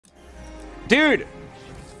Dude!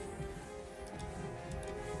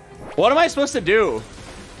 What am I supposed to do?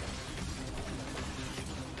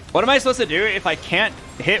 What am I supposed to do if I can't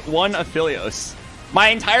hit one Aphelios? My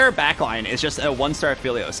entire backline is just a 1-star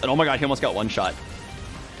Aphelios. And oh my god, he almost got one shot.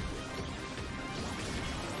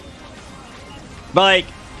 But like,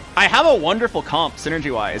 I have a wonderful comp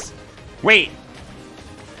synergy-wise. Wait.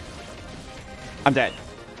 I'm dead.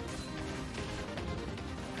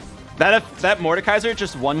 That Mordekaiser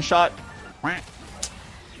just one-shot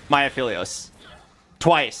my Aphelios.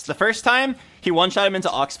 Twice. The first time, he one-shot him into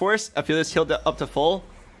Oxforce. Aphelios healed up to full.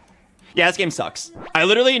 Yeah, this game sucks. I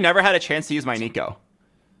literally never had a chance to use my Nico.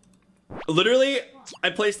 Literally, I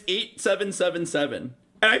placed 8-7-7-7. And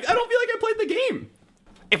I don't feel like I played the game.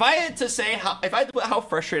 If I had to say how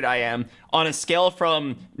frustrated I am on a scale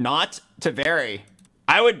from not to very,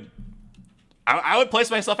 I would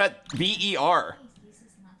place myself at VER.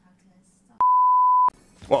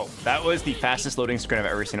 Whoa, that was the fastest loading screen I've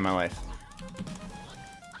ever seen in my life.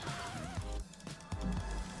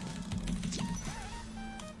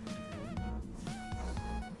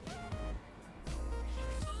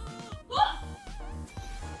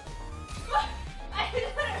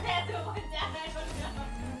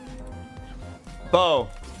 Bo.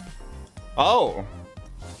 Oh.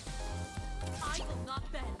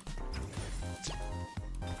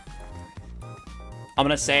 I'm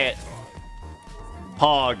gonna say it.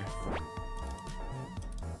 Pog.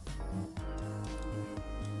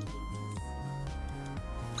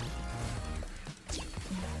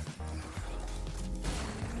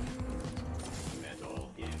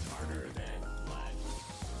 Metal is harder than lead.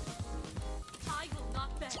 I will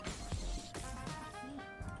not bend.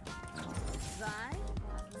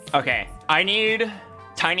 Okay, I need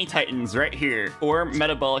Tiny Titans right here, or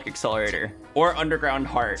Metabolic Accelerator, or Underground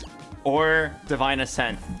Heart, or Divine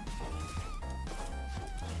Ascent.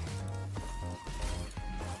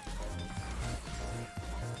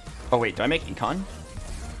 Oh wait, do I make Econ?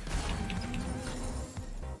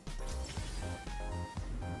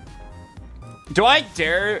 Do I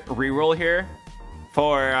dare reroll here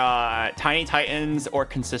for Tiny Titans or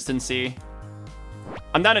Consistency?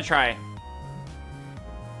 I'm down to try.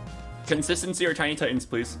 Consistency or Tiny Titans,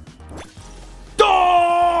 please.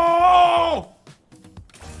 Oh!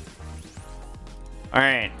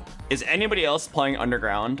 Alright. Is anybody else playing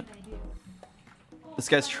Underground? This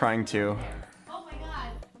guy's trying to. Oh my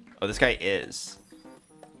god. Oh, this guy is.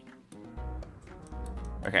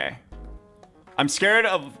 Okay. I'm scared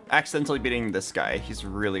of accidentally beating this guy. He's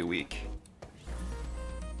really weak.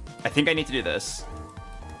 I think I need to do this.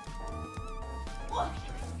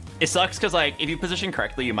 It sucks because, like, if you position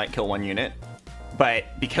correctly, you might kill one unit.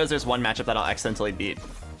 But because there's one matchup that I'll accidentally beat,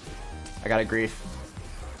 I gotta grief.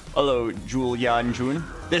 Hello, Julian June.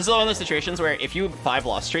 This is one of those situations where if you 5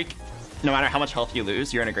 loss streak, no matter how much health you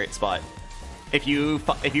lose, you're in a great spot. If you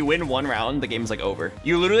win one round, the game's like over.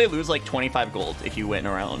 You literally lose like 25 gold if you win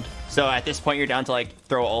a round. So at this point, you're down to like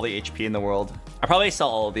throw all the HP in the world. I'll probably sell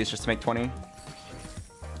all of these just to make 20.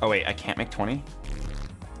 Oh wait, I can't make 20?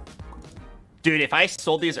 Dude, if I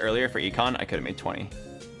sold these earlier for Econ, I could have made 20.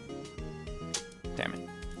 Damn it.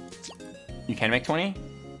 You can make 20?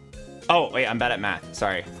 Oh, wait, I'm bad at math.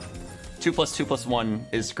 Sorry. 2 plus 2 plus 1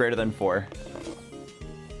 is greater than 4.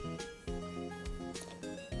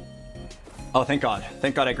 Oh, thank God.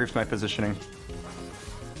 Thank God I grouped my positioning.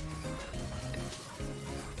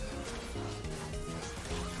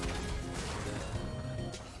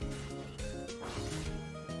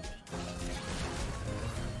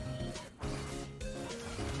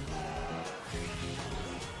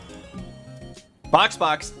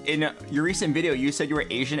 BoxBox, in your recent video, you said you were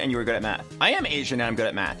Asian and you were good at math. I am Asian and I'm good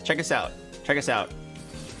at math. Check us out. Check us out.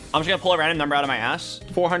 I'm just gonna pull a random number out of my ass.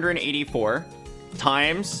 484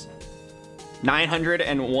 times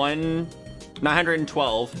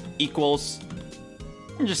 912 equals,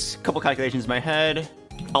 just a couple calculations in my head,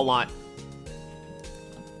 a lot.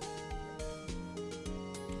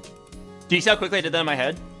 Do you see how quickly I did that in my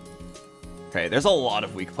head? Okay, there's a lot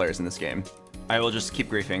of weak players in this game. I will just keep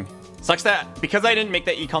griefing. Sucks that because I didn't make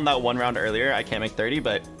that econ that one round earlier, I can't make 30,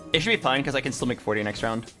 but it should be fine because I can still make 40 next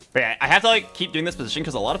round. But yeah, I have to like keep doing this position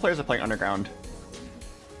because a lot of players are playing underground.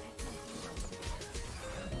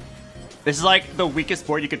 This is like the weakest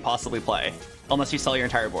board you could possibly play, unless you sell your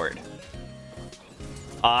entire board.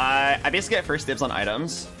 I basically get first dibs on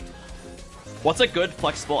items. What's a good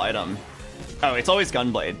flexible item? Oh, it's always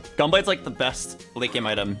Gunblade. Gunblade's like the best late game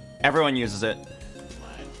item. Everyone uses it.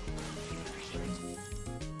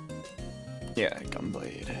 Yeah,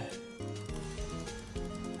 Gunblade.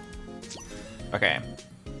 Okay.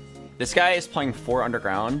 This guy is playing 4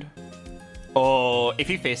 underground. Oh, if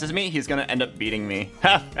he faces me, he's gonna end up beating me.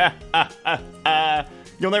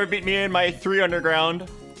 You'll never beat me in my 3 underground.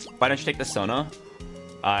 Why don't you take the Sona?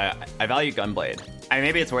 I value Gunblade.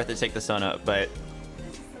 Maybe it's worth it to take the Sona, but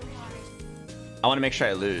I want to make sure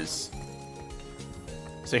I lose.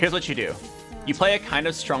 So here's what you do. You play a kind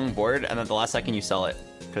of strong board, and then the last second you sell it.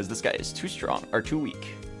 Because this guy is too strong, or too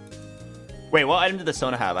weak. Wait, what item did the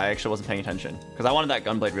Sona have? I actually wasn't paying attention. Because I wanted that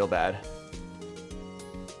Gunblade real bad.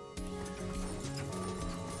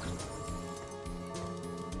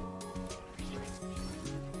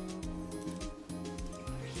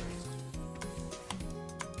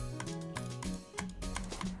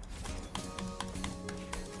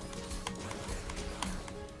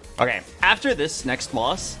 Okay, after this next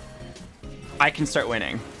loss, I can start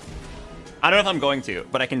winning. I don't know if I'm going to,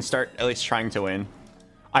 but I can start at least trying to win.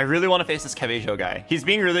 I really want to face this Keves guy. He's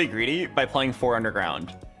being really greedy by playing 4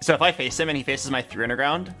 underground. So if I face him and he faces my 3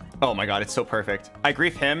 underground, oh my god, it's so perfect. I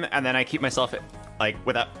grief him and then I keep myself like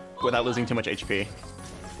without losing too much HP.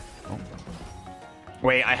 Oh.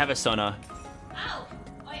 Wait, I have a Sona. Ow!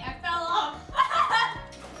 Wait, I fell off.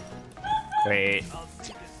 Wait.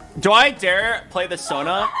 Do I dare play the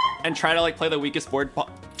Sona and try to like play the weakest board?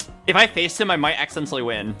 If I face him, I might accidentally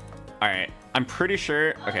win. All right, I'm pretty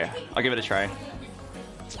sure. Okay, I'll give it a try.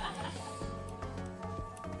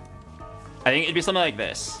 I think it'd be something like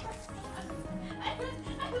this.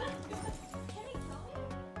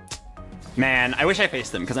 Man, I wish I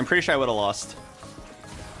faced him because I'm pretty sure I would have lost.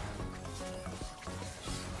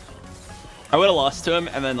 I would have lost to him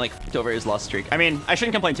and then like flipped over his loss streak. I mean, I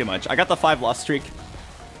shouldn't complain too much. I got the 5 loss streak.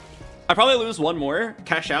 I'd probably lose 1 more,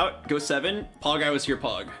 cash out, go 7. Pog, I was your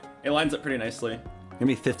Pog. It lines up pretty nicely. Gonna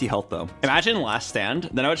be 50 health though. Imagine last stand,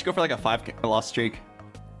 then I would just go for like a 5 loss streak.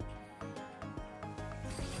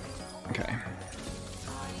 Okay.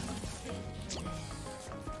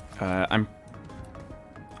 I'm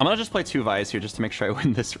gonna just play 2 Vi's here just to make sure I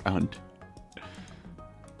win this round.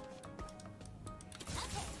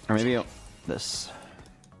 Or maybe this.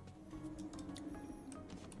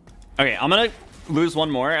 Okay, I'm gonna lose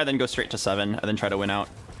 1 more and then go straight to 7 and then try to win out.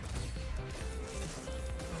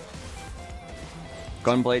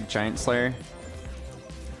 Gunblade, Giant Slayer.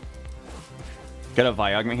 Get a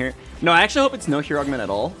Vi augment here. No, I actually hope it's no hero augment at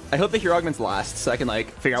all. I hope the hero augment's last so I can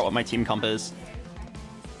like figure out what my team comp is.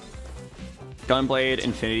 Gunblade,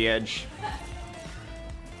 Infinity Edge.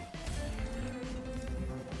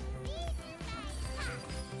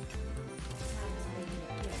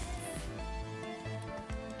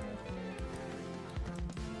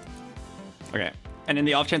 Okay, and in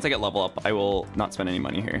the off chance I get level up, I will not spend any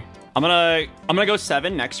money here. I'm gonna go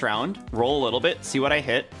 7 next round, roll a little bit, see what I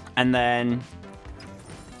hit, and then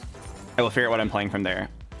I will figure out what I'm playing from there.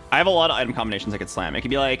 I have a lot of item combinations I could slam. It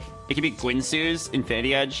could be Gwinsu's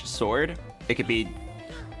Infinity Edge Sword. It could be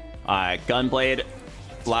Gunblade,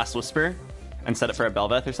 Last Whisper, and set it for a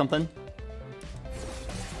Belveth or something.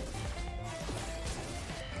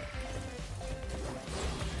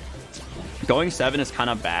 Going 7 is kind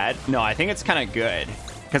of bad. No, I think it's kind of good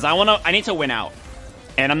because I need to win out,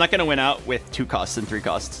 and I'm not gonna win out with 2 costs and 3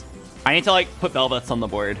 costs. I need to like put Belveths on the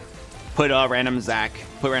board, put random Zac,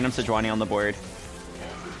 put random Sejuani on the board,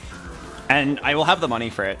 and I will have the money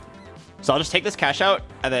for it. So I'll just take this cash out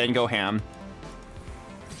and then go ham.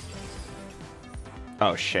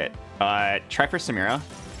 Oh shit. Try for SAMIRA.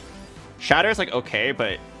 Shatter's like okay,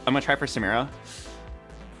 but I'm gonna try for SAMIRA.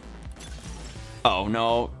 Oh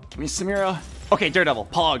no. Give me SAMIRA. Okay, Daredevil.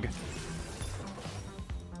 Pog.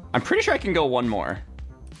 I'm pretty sure I can go 1 more.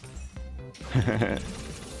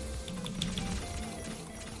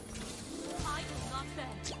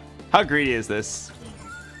 How greedy is this?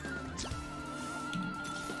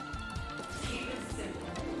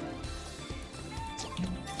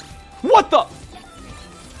 What the?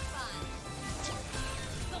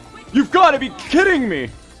 You've got to be kidding me!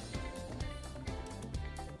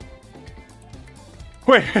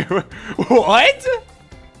 Wait, what?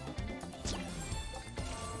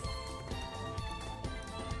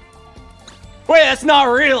 Wait, that's not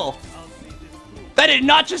real! That did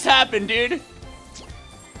not just happen, dude!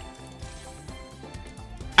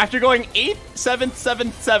 After going 8th, 7th,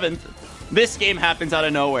 7th, 7th, this game happens out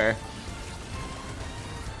of nowhere.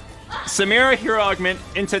 SAMIRA hero augment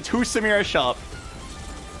into 2 SAMIRA shop.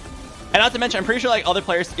 And not to mention, I'm pretty sure like other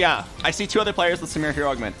players, yeah, I see 2 other players with SAMIRA hero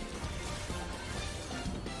augment.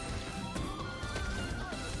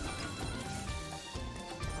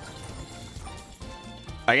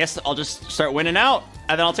 I guess I'll just start winning out,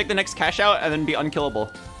 and then I'll take the next cash out and then be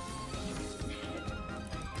unkillable.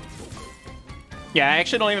 Yeah, I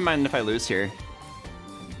actually don't even mind if I lose here.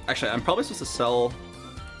 Actually, I'm probably supposed to sell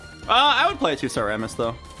I would play a 2-star Rammus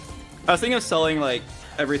though. I was thinking of selling like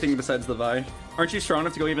everything besides the Vi. Aren't you strong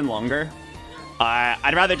enough to go even longer?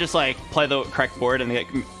 I'd rather just like play the correct board and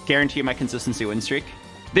guarantee my consistency win streak.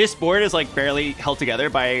 This board is like barely held together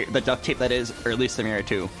by the duct tape that is early SAMIRA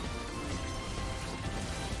 2.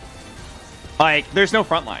 Like, there's no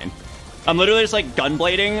front line. I'm literally just like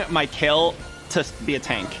gunblading my Kale to be a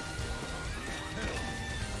tank.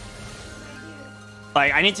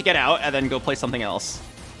 Like, I need to get out and then go play something else.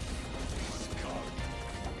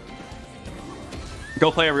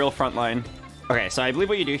 Go play a real front line. Okay, so I believe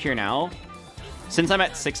what you do here now, since I'm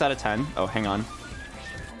at 6 out of 10. Oh, hang on.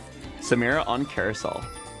 SAMIRA on Carousel.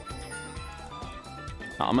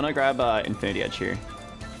 Oh, I'm gonna grab Infinity Edge here.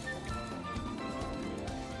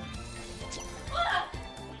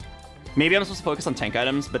 Maybe I'm supposed to focus on tank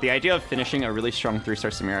items, but the idea of finishing a really strong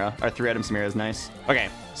 3-star SAMIRA, or 3-item SAMIRA is nice. Okay,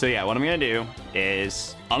 so yeah, what I'm gonna do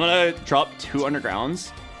is I'm gonna drop 2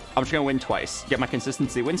 undergrounds. I'm just gonna win twice, get my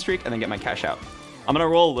consistency win streak, and then get my cash out. I'm gonna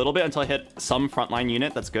roll a little bit until I hit some frontline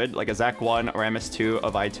unit that's good, like a Zac 1, a Rammus 2,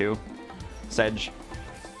 a Vi 2, Sedge.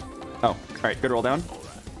 Oh, all right, good roll down.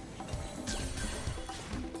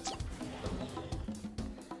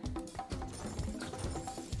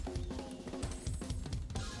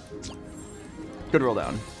 Good roll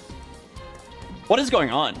down. What is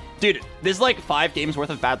going on? Dude, this is like 5 games worth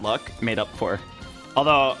of bad luck made up for.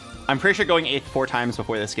 Although, I'm pretty sure going 8th 4 times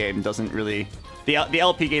before this game doesn't really... The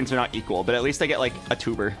LP games are not equal, but at least I get like a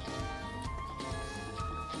tuber.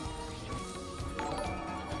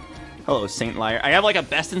 Hello, Saint Liar. I have like a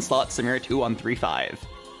best in slot SAMIRA 2 on 3-5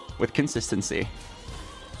 with consistency.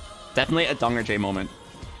 Definitely a Donger J moment.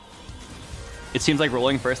 It seems like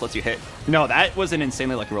rolling first lets you hit. No, that was an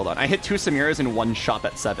insanely lucky roll down. I hit 2 SAMIRAs in 1 shot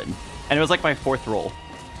at 7, and it was like my 4th roll.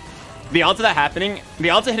 The odds of that happening, the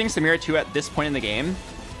odds of hitting SAMIRA 2 at this point in the game,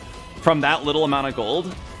 from that little amount of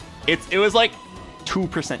gold, it was like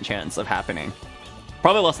 2% chance of happening.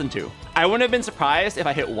 Probably less than 2. I wouldn't have been surprised if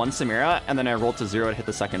I hit 1 SAMIRA and then I rolled to 0 to hit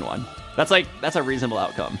the second one. That's a reasonable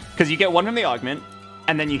outcome. Because you get 1 from the augment,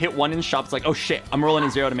 and then you hit 1 in shop. It's like, oh shit, I'm rolling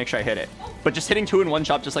a 0 to make sure I hit it. But just hitting 2 in 1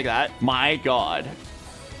 shop just like that, my god.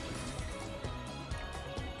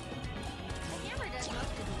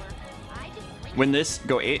 Win this,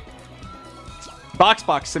 go 8.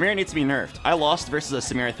 BoxBox, SAMIRA needs to be nerfed. I lost versus a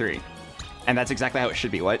SAMIRA 3. And that's exactly how it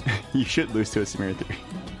should be. What? You should lose to a SAMIRA 3.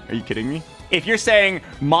 Are you kidding me? If you're saying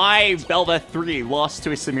my Belva 3 lost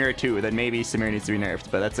to a SAMIRA 2, then maybe SAMIRA needs to be nerfed,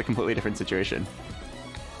 but that's a completely different situation.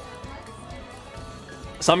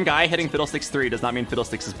 Some guy hitting Fiddlesticks 3 does not mean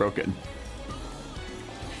Fiddlesticks is broken.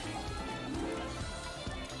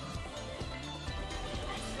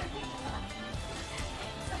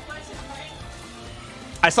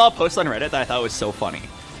 I saw a post on Reddit that I thought was so funny.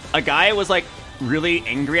 A guy was like really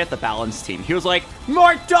angry at the balance team. He was like,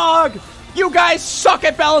 Mark Dog, you guys suck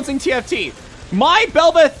at balancing TFT. My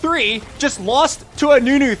Belva 3 just lost to a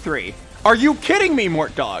Nunu 3. Are you kidding me,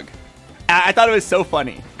 Mort Dog? I thought it was so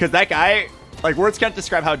funny because that guy, like, words can't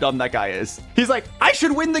describe how dumb that guy is. He's like, I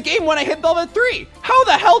should win the game when I hit Belva 3. How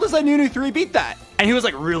the hell does a Nunu 3 beat that? And he was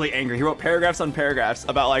like really angry. He wrote paragraphs on paragraphs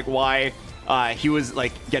about like why he was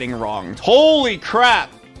like getting wronged. Holy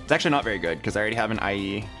crap. It's actually not very good because I already have an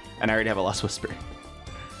IE and I already have a Lust Whisper.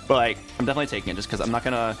 But like, I'm definitely taking it just because I'm not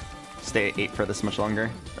gonna stay at 8 for this much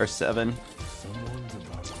longer, or 7.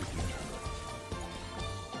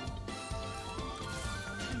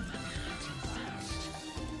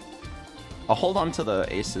 I'll hold on to the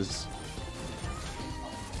aces.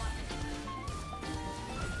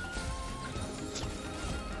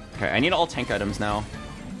 Okay, I need all tank items now.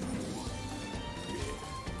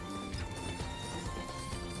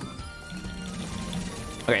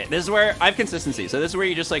 Okay, this is where I have consistency. So this is where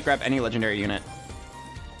you just like grab any legendary unit.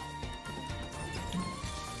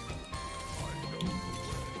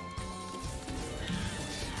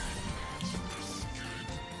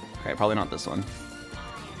 Okay, probably not this one.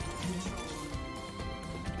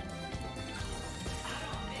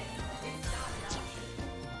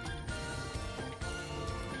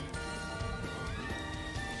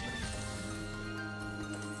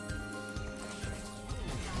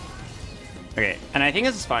 Okay, and I think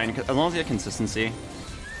this is fine as long as you have consistency.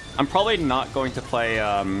 I'm probably not going to play.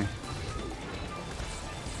 I'm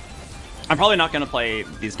probably not going to play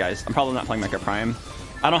these guys. I'm probably not playing Mecha Prime.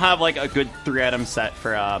 I don't have like a good 3-item set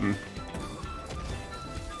for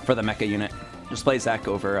the Mecha unit. Just play Zac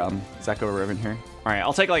over Riven here. All right,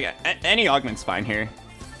 I'll take like any augment's fine here.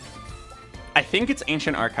 I think it's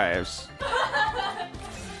Ancient Archives.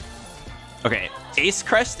 Okay, Ace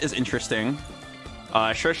Crest is interesting.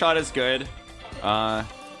 Sure Shot is good. I'm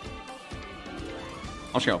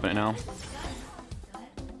just gonna open it now.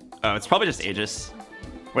 Oh, it's probably just Aegis.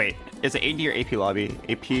 Wait, is it AD or AP lobby?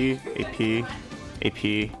 AP, AP,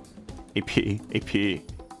 AP, AP, AP,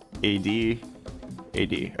 AD,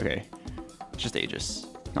 AD. Okay, just Aegis.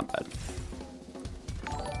 Not bad.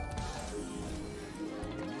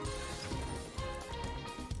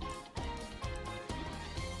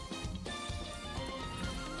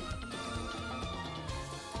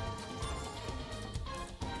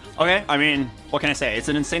 Okay, I mean, what can I say? It's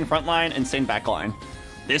an insane front line, insane back line.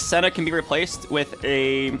 This Senna can be replaced with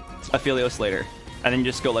a Aphelios later, and then you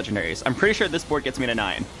just go legendaries. I'm pretty sure this board gets me to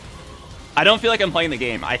 9. I don't feel like I'm playing the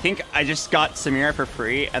game. I think I just got SAMIRA for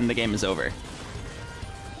free, and the game is over.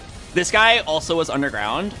 This guy also was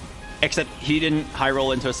underground, except he didn't high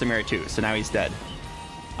roll into a SAMIRA too, so now he's dead.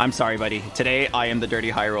 I'm sorry, buddy. Today, I am the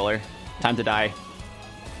dirty high roller. Time to die.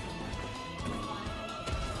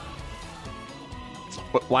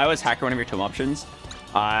 Why was Hacker one of your tome options?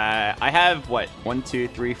 I have, what, 1, 2,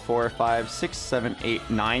 3, 4, 5, 6, 7, 8,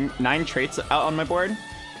 9. 9 traits out on my board.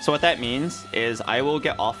 So what that means is I will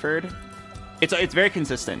get offered... It's very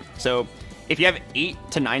consistent. So if you have 8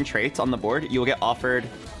 to 9 traits on the board, you'll get offered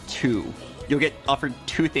 2. You'll get offered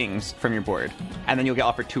 2 things from your board. And then you'll get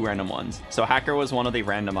offered 2 random ones. So Hacker was one of the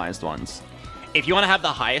randomized ones. If you want to have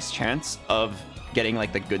the highest chance of getting,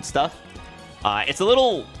 like, the good stuff, it's a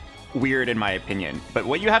little... weird in my opinion, but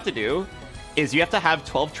what you have to do is you have to have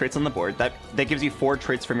 12 traits on the board. That gives you 4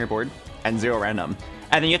 traits from your board and 0 random,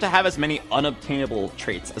 and then you have to have as many unobtainable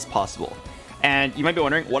traits as possible. And you might be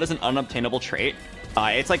wondering, what is an unobtainable trait?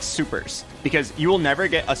 It's like supers, because you will never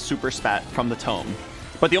get a super spat from the tome,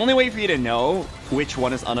 but the only way for you to know which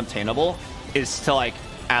one is unobtainable is to, like,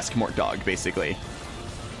 ask more dog, basically.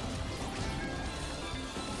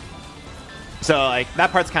 So, like,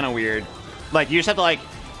 that part's kind of weird. Like, you just have to, like,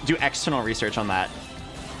 do external research on that.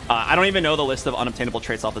 I don't even know the list of unobtainable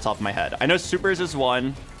traits off the top of my head. I know supers is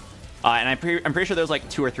 1, and I'm pretty sure there's like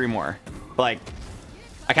 2 or 3 more. But, like,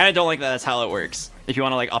 I kind of don't like that that's how it works. If you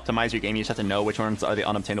want to, like, optimize your game, you just have to know which ones are the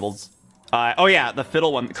unobtainables. Oh yeah, the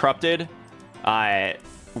fiddle one, corrupted,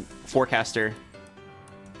 forecaster.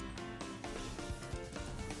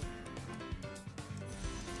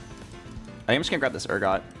 I think I'm just gonna grab this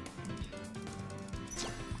Urgot.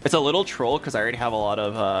 It's a little troll because I already have a lot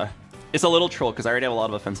of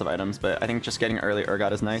offensive items, but I think just getting early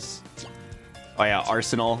Urgot is nice. Oh yeah,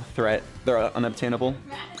 Arsenal, threat, they're unobtainable.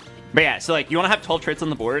 But yeah, so, like, you want to have 12 traits on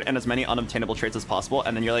the board and as many unobtainable traits as possible,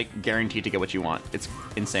 and then you're, like, guaranteed to get what you want. It's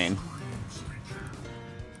insane.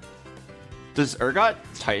 Does Urgot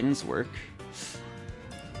Titans work?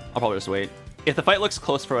 I'll probably just wait. If the fight looks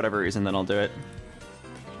close for whatever reason, then I'll do it.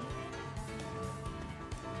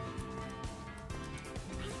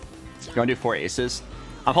 You want to do 4 aces?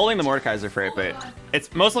 I'm holding the Mordekaiser for it, but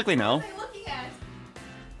it's most likely no.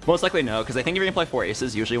 Most likely no, because I think if you're going to play 4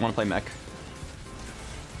 aces, usually you want to play mech.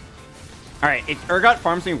 Alright, if Urgot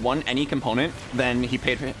farms me 1 any component, then he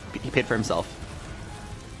paid for himself.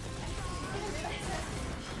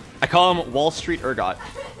 I call him Wall Street Urgot.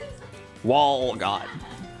 Wall God.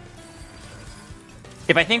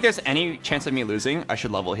 If I think there's any chance of me losing, I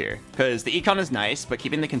should level here. Because the econ is nice, but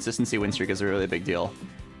keeping the consistency win streak is a really big deal.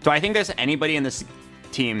 Do I think there's anybody in this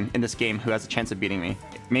team, in this game, who has a chance of beating me?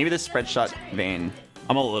 Maybe this spread shot Vayne.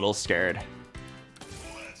 I'm a little scared.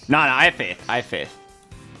 No, I have faith. I have faith.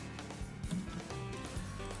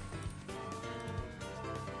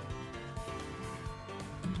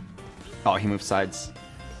 Oh, he moved sides.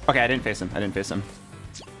 Okay, I didn't face him. I didn't face him.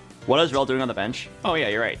 What is Rel doing on the bench? Oh yeah,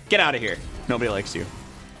 you're right. Get out of here. Nobody likes you.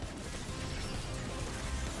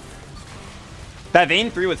 That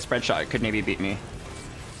Vayne 3 with spread shot could maybe beat me.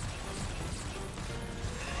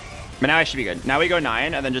 But now I should be good. Now we go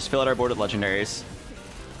 9 and then just fill out our board with legendaries.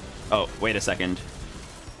 Oh, wait a second.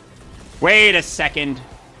 Wait a second.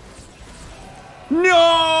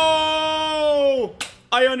 No!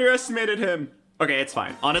 I underestimated him. Okay, it's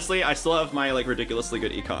fine. Honestly, I still have my, like, ridiculously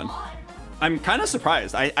good econ. I'm kind of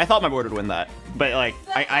surprised. I thought my board would win that. But, like,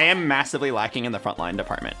 I am massively lacking in the frontline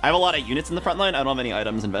department. I have a lot of units in the frontline. I don't have any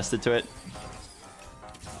items invested to it.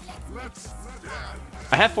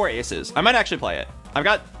 I have 4 aces. I might actually play it. I've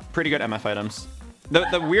got pretty good MF items.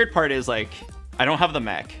 The weird part is, like, I don't have the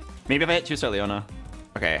mech. Maybe if I hit 2-star Leona.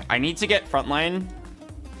 Okay, I need to get frontline.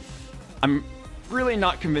 I'm really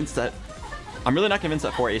not convinced that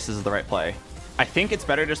 4 aces is the right play. I think it's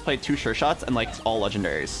better to just play 2 sure shots and, like, all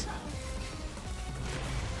legendaries.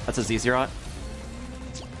 That's a Z-Zerot.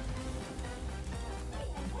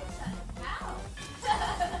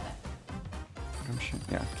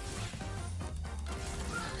 Yeah.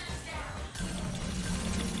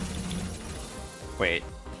 Wait.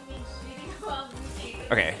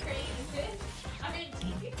 Okay.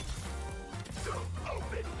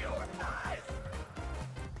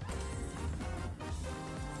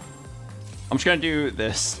 I'm just gonna do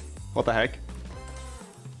this. What the heck?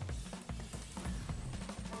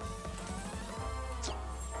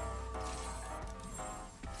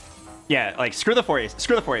 Yeah, like screw the four aces.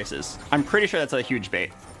 Screw the four aces. I'm pretty sure that's a huge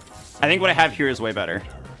bait. I think what I have here is way better.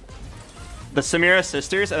 The SAMIRA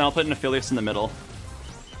sisters, and I'll put an Aphelios in the middle.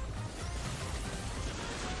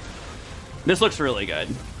 This looks really good.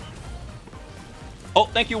 Oh,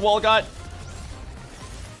 thank you, Walgot.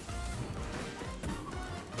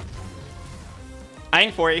 I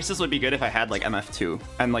think four aces would be good if I had like MF2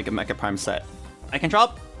 and like a Mecha Prime set. I can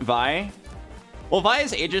drop Vi. Well, Vi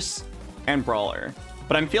is Aegis and Brawler,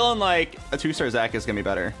 but I'm feeling like a 2-star Zac is gonna be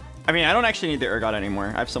better. I mean, I don't actually need the Urgot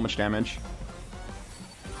anymore. I have so much damage.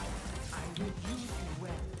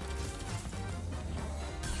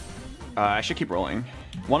 I should keep rolling.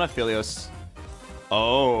 One Aphelios.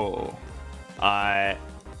 Oh.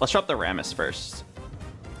 Let's drop the Rammus first.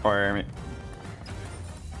 Or...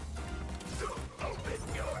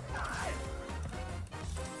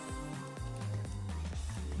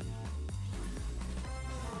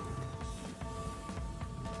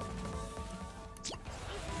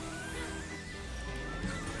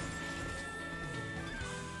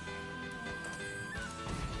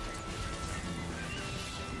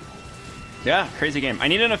 yeah, crazy game. I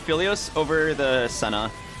need an Aphelios over the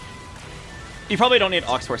Senna. You probably don't need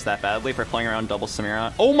Oxforce that badly for playing around double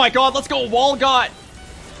SAMIRA. Oh my god, let's go! Walgot!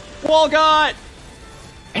 Walgot!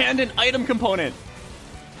 And an item component.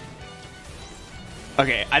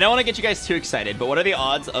 Okay, I don't want to get you guys too excited, but what are the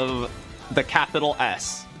odds of the capital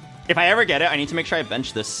S? If I ever get it, I need to make sure I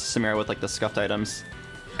bench this SAMIRA with like the scuffed items.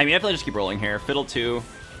 I mean, I definitely just keep rolling here. Fiddle 2.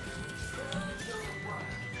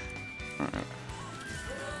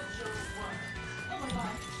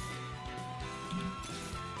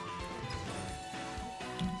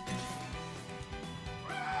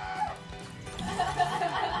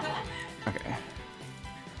 Okay.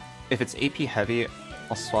 If it's AP heavy,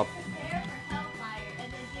 I'll swap.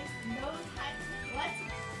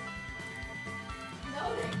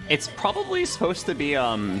 It's probably supposed to be,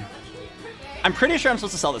 I'm pretty sure I'm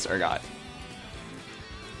supposed to sell this Urgot.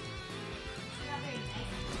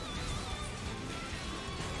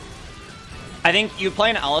 I think you play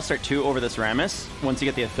an Alistar 2 over this Rammus once you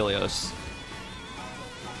get the Aphelios.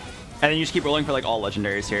 And then you just keep rolling for like all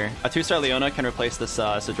legendaries here. A 2-star Leona can replace this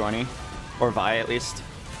Sejuani. Or Vi at least.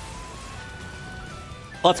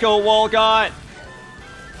 Let's go, Walgot!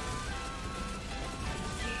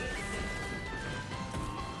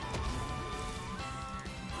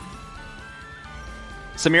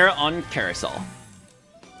 SAMIRA on Carousel.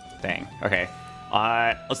 Dang. Okay.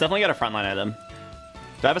 Let's definitely get a frontline item. Do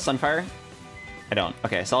I have a Sunfire? I don't.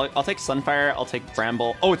 Okay, so I'll take Sunfire. I'll take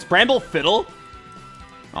Bramble. Oh, it's Bramble Fiddle?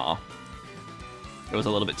 Aw. It was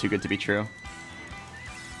a little bit too good to be true.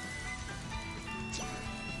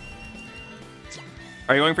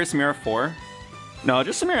 Are you going for SAMIRA 4? No,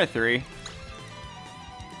 just SAMIRA 3.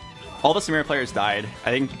 All the SAMIRA players died.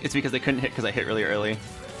 I think it's because they couldn't hit because I hit really early.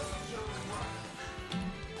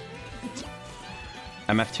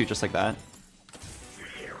 MF2 just like that.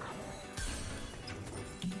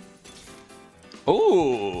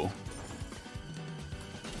 Ooh.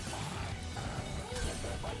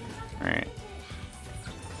 Alright.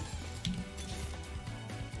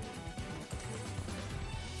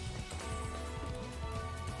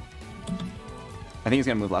 I think he's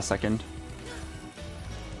gonna move last second.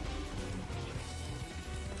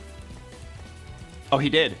 Oh, he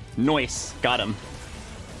did. Nice. Got him.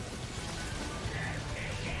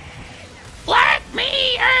 Let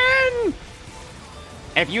me in!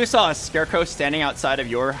 If you saw a scarecrow standing outside of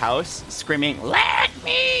your house screaming, "Let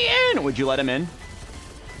me in!" would you let him in?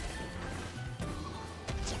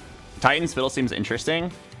 Titan's Fiddle seems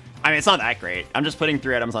interesting. I mean, it's not that great. I'm just putting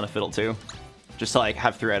 3 items on a Fiddle too. Just to like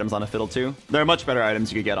have 3 items on a Fiddle too. There are much better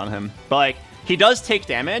items you could get on him. But like, he does take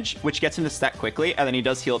damage, which gets him to stack quickly, and then he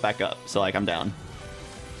does heal it back up. So like, I'm down.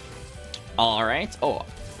 Alright. Oh.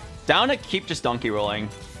 Down to keep just donkey rolling.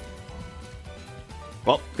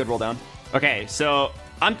 Well, good roll down. Okay, so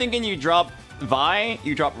I'm thinking you drop Vi,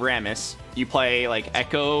 you drop Rammus, you play like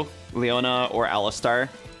Echo, Leona, or Alistar,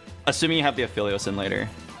 assuming you have the Aphelios in later.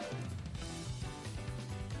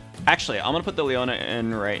 Actually, I'm gonna put the Leona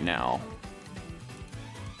in right now.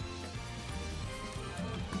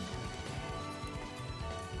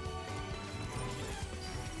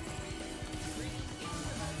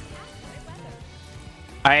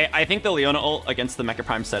 I think the Leona ult against the Mecha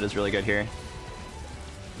Prime set is really good here.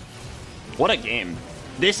 What a game.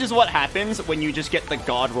 This is what happens when you just get the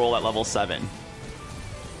God roll at level 7.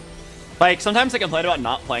 Like, sometimes I complain about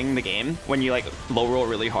not playing the game when you, like, low roll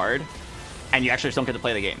really hard, and you actually just don't get to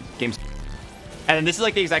play the game. Game's... And then this is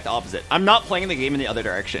like the exact opposite. I'm not playing the game in the other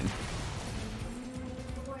direction.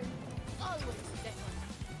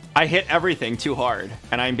 I hit everything too hard,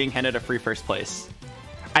 and I'm being handed a free first place.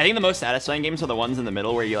 I think the most satisfying games are the ones in the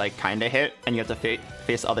middle where you like kind of hit, and you have to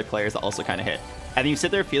face other players that also kind of hit. And you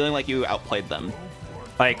sit there feeling like you outplayed them.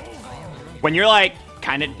 Like, when you're like,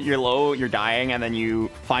 you're low, you're dying, and then you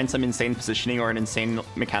find some insane positioning or an insane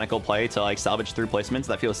mechanical play to like salvage through placements,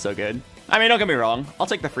 that feels so good. I mean, don't get me wrong, I'll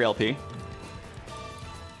take the free LP.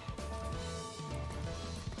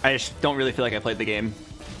 I just don't really feel like I played the game.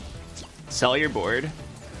 Sell your board.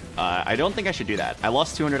 I don't think I should do that. I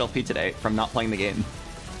lost 200 LP today from not playing the game.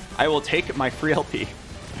 I will take my free LP.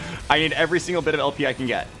 I need every single bit of LP I can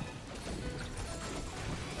get.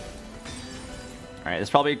 Alright, this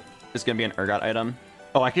probably is going to be an Urgot item.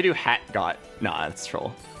 Oh, I could do Hat Got. Nah, that's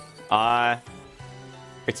troll.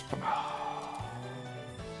 It's...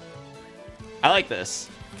 I like this.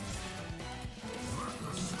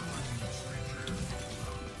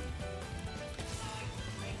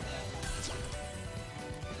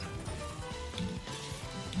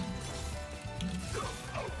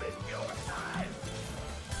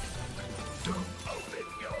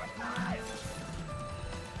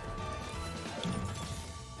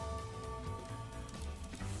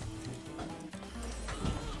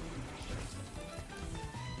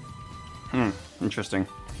 Interesting.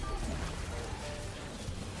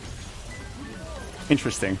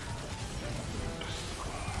 Interesting.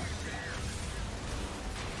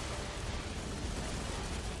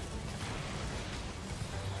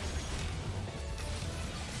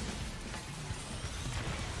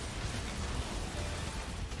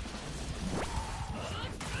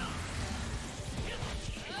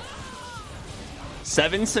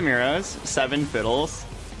 Seven Samiras, 7 Fiddles.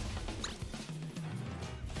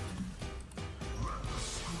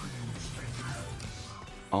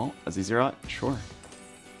 Oh, a Zizerot? Sure.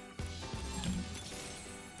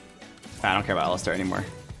 I don't care about Alistar anymore.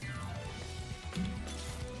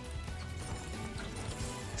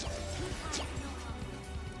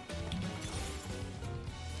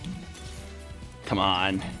 Come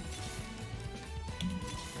on.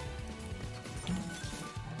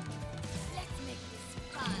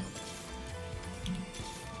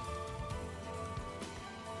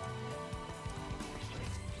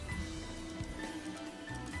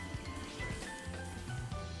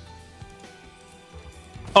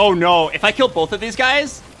 Oh no, if I kill both of these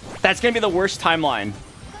guys, that's gonna be the worst timeline.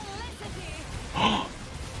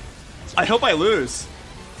 I hope I lose.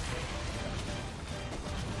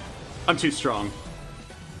 I'm too strong.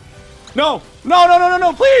 No, no, no, no, no,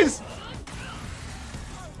 no, please!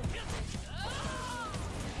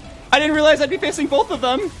 I didn't realize I'd be facing both of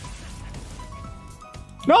them.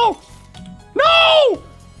 No! No!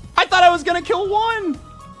 I thought I was gonna kill one!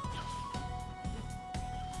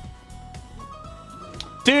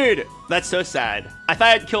 Dude, that's so sad. I thought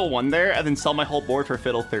I'd kill one there and then sell my whole board for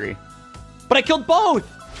Fiddle 3. But I killed both!